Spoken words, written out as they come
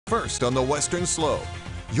first on the Western Slope.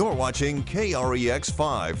 You're watching KREX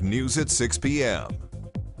 5 News at 6 p.m.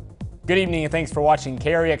 Good evening and thanks for watching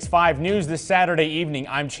KREX 5 News this Saturday evening.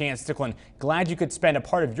 I'm Chance Sticklin. Glad you could spend a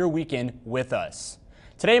part of your weekend with us.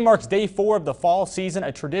 Today marks day 4 of the fall season,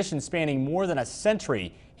 a tradition spanning more than a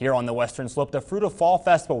century here on the Western Slope. The Fruita Fall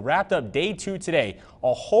Festival wrapped up day 2 today.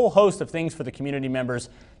 A whole host of things for the community members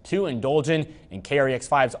to indulge in. And KREX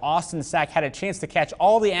 5's Austin Sack had a chance to catch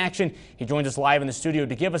all the action. He joins us live in the studio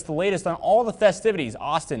to give us the latest on all the festivities.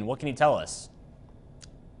 Austin, what can you tell us?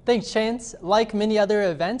 Thanks, Chance. Like many other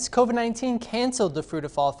events, COVID-19 canceled the Fruita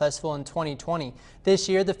Fall Festival in 2020. This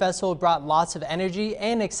year, the festival brought lots of energy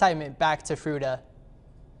and excitement back to Fruita.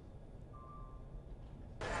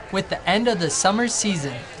 With the end of the summer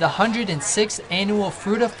season, the 106th annual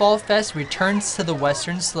Fruita Fall Fest returns to the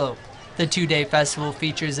Western Slope. The 2-day festival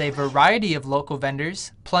features a variety of local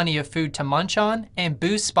vendors, plenty of food to munch on, and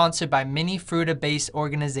booths sponsored by many Fruita-based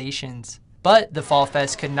organizations. But the Fall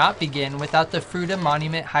Fest could not begin without the Fruita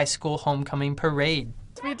Monument High School Homecoming Parade.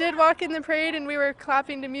 We did walk in the parade and we were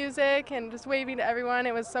clapping to music and just waving to everyone.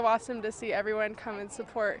 It was so awesome to see everyone come and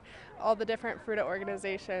support all the different Fruita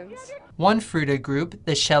organizations. One Fruita group,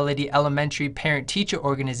 the Shellady Elementary Parent-Teacher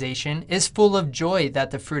Organization, is full of joy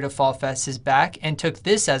that the Fruita Fall Fest is back and took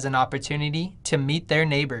this as an opportunity to meet their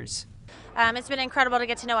neighbors. It's been incredible to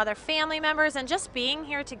get to know other family members, and just being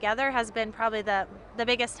here together has been probably the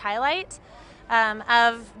biggest highlight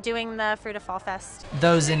of doing the Fruita Fall Fest.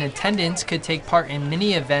 Those in attendance could take part in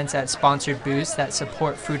many events at sponsored booths that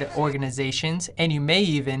support Fruita organizations, and you may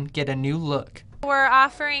even get a new look. We're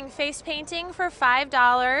offering face painting for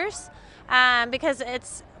 $5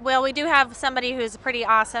 because we do have somebody who's pretty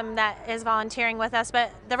awesome that is volunteering with us,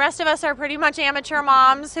 but the rest of us are pretty much amateur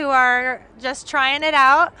moms who are just trying it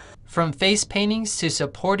out. From face paintings to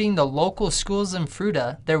supporting the local schools in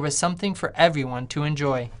Fruita, there was something for everyone to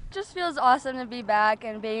enjoy. It just feels awesome to be back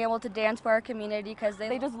and being able to dance for our community because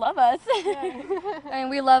they just love us. I mean,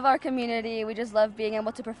 we love our community. We just love being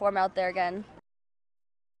able to perform out there again.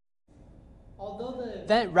 Although the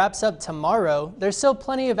event wraps up tomorrow, there's still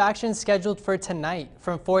plenty of action scheduled for tonight.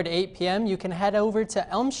 From 4 to 8 p.m., you can head over to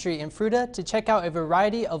Elm Street in Fruita to check out a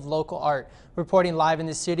variety of local art. Reporting live in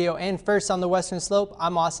the studio and first on the Western Slope,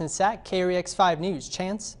 I'm Austin Sack, KREX 5 News.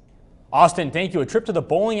 Chance? Austin, thank you. A trip to the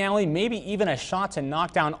bowling alley, maybe even a shot to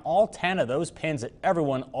knock down all 10 of those pins that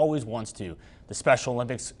everyone always wants to. The Special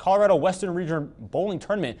Olympics Colorado Western Region Bowling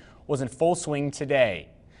Tournament was in full swing today.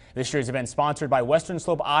 This year's event, sponsored by Western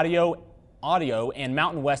Slope Audio and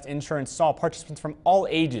Mountain West Insurance, saw participants from all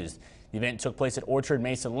ages. The event took place at Orchard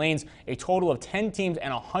Mesa Lanes. A total of 10 teams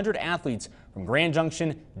and 100 athletes from Grand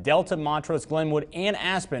Junction, Delta, Montrose, Glenwood, and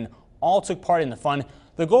Aspen all took part in the fun.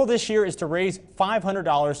 The goal this year is to raise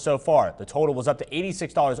 $500 so far. The total was up to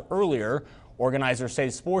 $86 earlier. Organizers say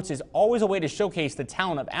sports is always a way to showcase the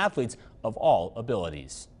talent of athletes of all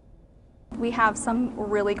abilities. We have some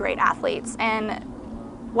really great athletes, and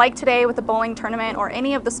like today with the bowling tournament or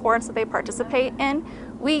any of the sports that they participate in,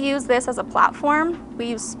 we use this as a platform. We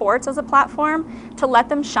use sports as a platform to let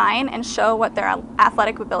them shine and show what their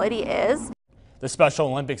athletic ability is. The Special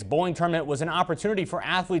Olympics Bowling Tournament was an opportunity for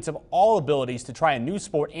athletes of all abilities to try a new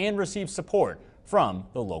sport and receive support from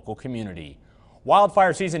the local community.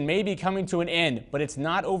 Wildfire season may be coming to an end, but it's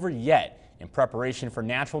not over yet. In preparation for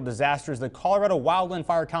natural disasters, the Colorado Wildland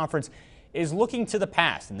Fire Conference is looking to the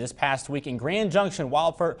past. And this past week in Grand Junction,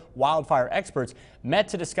 wildfire experts met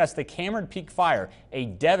to discuss the Cameron Peak Fire, a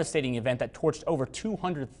devastating event that torched over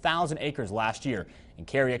 200,000 acres last year. And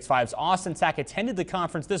KREX 5's Austin Sack attended the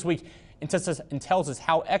conference this week and tells us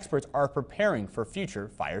how experts are preparing for future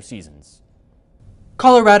fire seasons.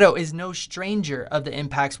 Colorado is no stranger of the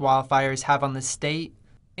impacts wildfires have on the state.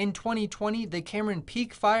 In 2020, the Cameron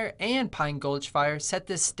Peak Fire and Pine Gulch Fire set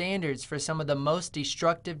the standards for some of the most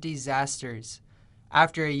destructive disasters.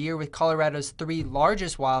 After a year with Colorado's 3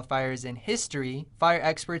 largest wildfires in history, fire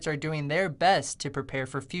experts are doing their best to prepare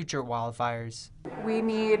for future wildfires. We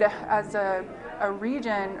need, as a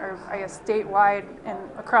region, or I guess statewide and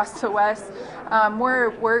across the West,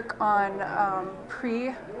 more work on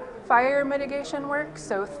pre-fire mitigation work,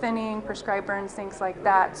 so thinning, prescribed burns, things like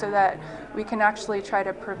that, so that we can actually try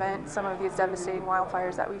to prevent some of these devastating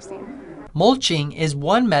wildfires that we've seen. Mulching is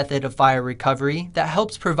one method of fire recovery that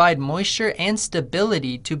helps provide moisture and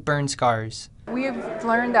stability to burn scars. We've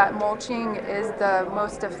learned that mulching is the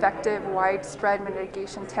most effective widespread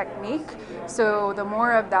mitigation technique, so the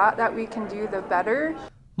more of that we can do, the better.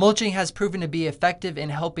 Mulching has proven to be effective in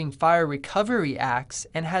helping fire recovery acts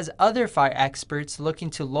and has other fire experts looking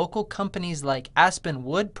to local companies like Aspen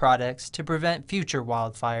Wood Products to prevent future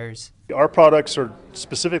wildfires. Our products are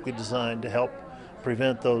specifically designed to help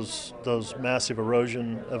prevent those massive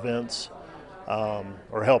erosion events,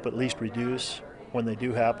 or help at least reduce when they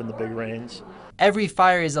do happen, the big rains. Every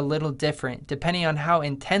fire is a little different depending on how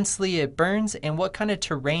intensely it burns, and what kind of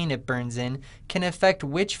terrain it burns in can affect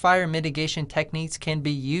which fire mitigation techniques can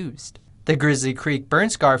be used. The Grizzly Creek burn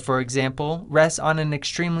scar, for example, rests on an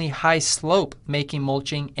extremely high slope, making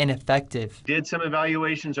mulching ineffective. Did some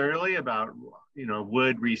evaluations early about,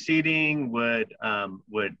 would reseeding,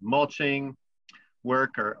 would mulching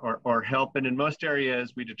work or help, and in most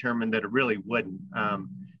areas we determined that it really wouldn't.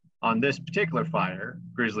 On this particular fire,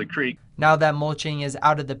 Grizzly Creek. Now that mulching is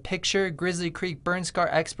out of the picture, Grizzly Creek burn scar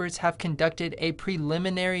experts have conducted a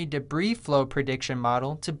preliminary debris flow prediction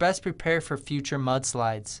model to best prepare for future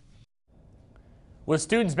mudslides. With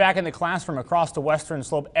students back in the classroom across the Western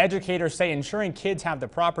Slope, educators say ensuring kids have the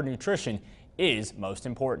proper nutrition is most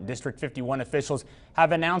important. District 51 officials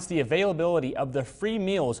have announced the availability of the free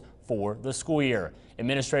meals for the school year.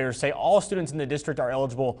 Administrators say all students in the district are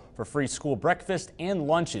eligible for free school breakfast and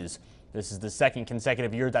lunches. This is the second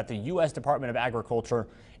consecutive year that the U.S. Department of Agriculture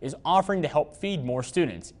is offering to help feed more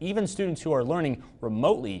students. Even students who are learning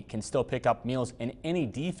remotely can still pick up meals in any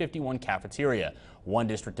D51 cafeteria. One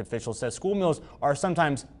district official says school meals are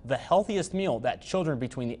sometimes the healthiest meal that children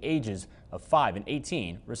between the ages of 5 and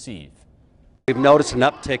 18 receive. We've noticed an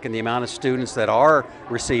uptick in the amount of students that are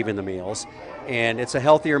receiving the meals, and it's a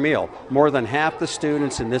healthier meal. More than half the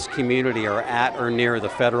students in this community are at or near the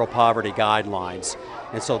federal poverty guidelines.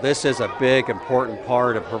 And so this is a big, important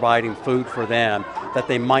part of providing food for them that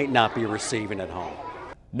they might not be receiving at home.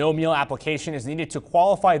 No meal application is needed to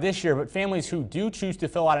qualify this year, but families who do choose to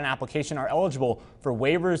fill out an application are eligible for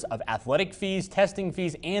waivers of athletic fees, testing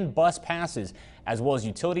fees, and bus passes, as well as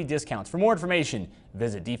utility discounts. For more information,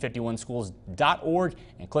 visit d51schools.org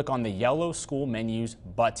and click on the yellow school menus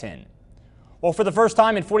button. Well, for the first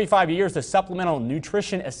time in 45 years, the Supplemental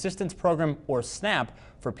Nutrition Assistance Program, or SNAP,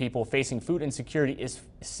 for people facing food insecurity is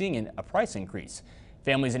seeing a price increase.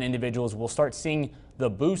 Families and individuals will start seeing the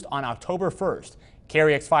boost on October 1st.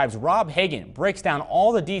 KREX 5's Rob Hagan breaks down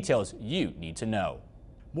all the details you need to know.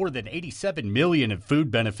 More than $87 million in food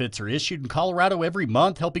benefits are issued in Colorado every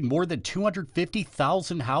month, helping more than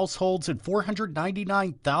 250,000 households and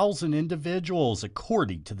 499,000 individuals,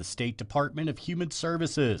 according to the State Department of Human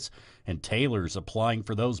Services. And Taylor's applying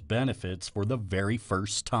for those benefits for the very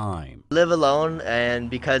first time. Live alone, and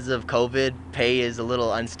because of COVID, pay is a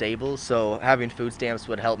little unstable, so having food stamps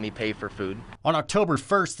would help me pay for food. On October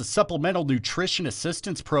 1st, the Supplemental Nutrition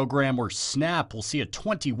Assistance Program, or SNAP, will see a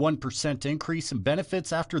 21% increase in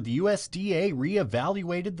benefits after the USDA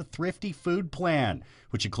reevaluated the Thrifty Food Plan,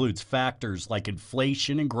 which includes factors like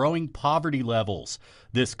inflation and growing poverty levels.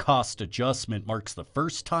 This cost adjustment marks the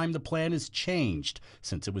first time the plan has changed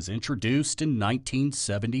since it was introduced in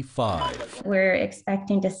 1975. We're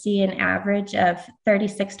expecting to see an average of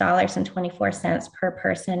 $36.24 per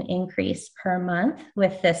person increase per month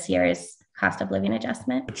with this year's cost of living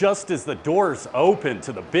adjustment. Just as the doors open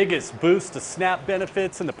to the biggest boost to SNAP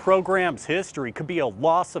benefits in the program's history, could be a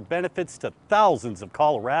loss of benefits to thousands of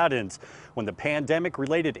Coloradans when the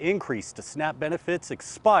pandemic-related increase to SNAP benefits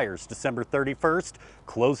expires December 31st,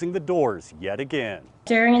 closing the doors yet again.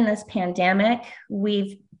 During this pandemic,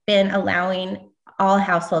 we've been allowing all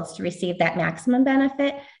households to receive that maximum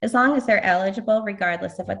benefit as long as they're eligible,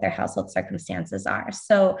 regardless of what their household circumstances are.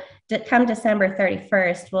 So come December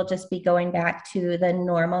 31st, we'll just be going back to the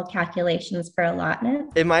normal calculations for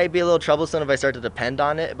allotment. It might be a little troublesome if I start to depend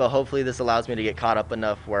on it, but hopefully this allows me to get caught up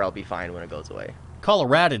enough where I'll be fine when it goes away.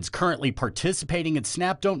 Coloradans currently participating in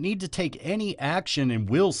SNAP don't need to take any action and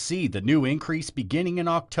will see the new increase beginning in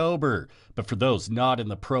October. But for those not in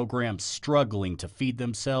the program struggling to feed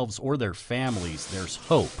themselves or their families, there's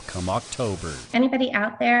hope come October. Anybody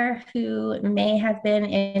out there who may have been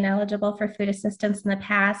ineligible for food assistance in the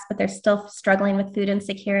past, but they're still struggling with food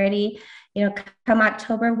insecurity, come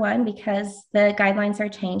October 1, because the guidelines are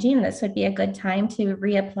changing, this would be a good time to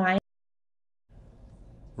reapply.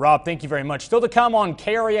 Rob, thank you very much. Still to come on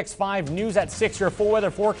KREX 5 News at 6, your full weather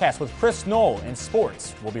forecast with Chris Knoll in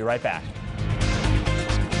sports. We'll be right back.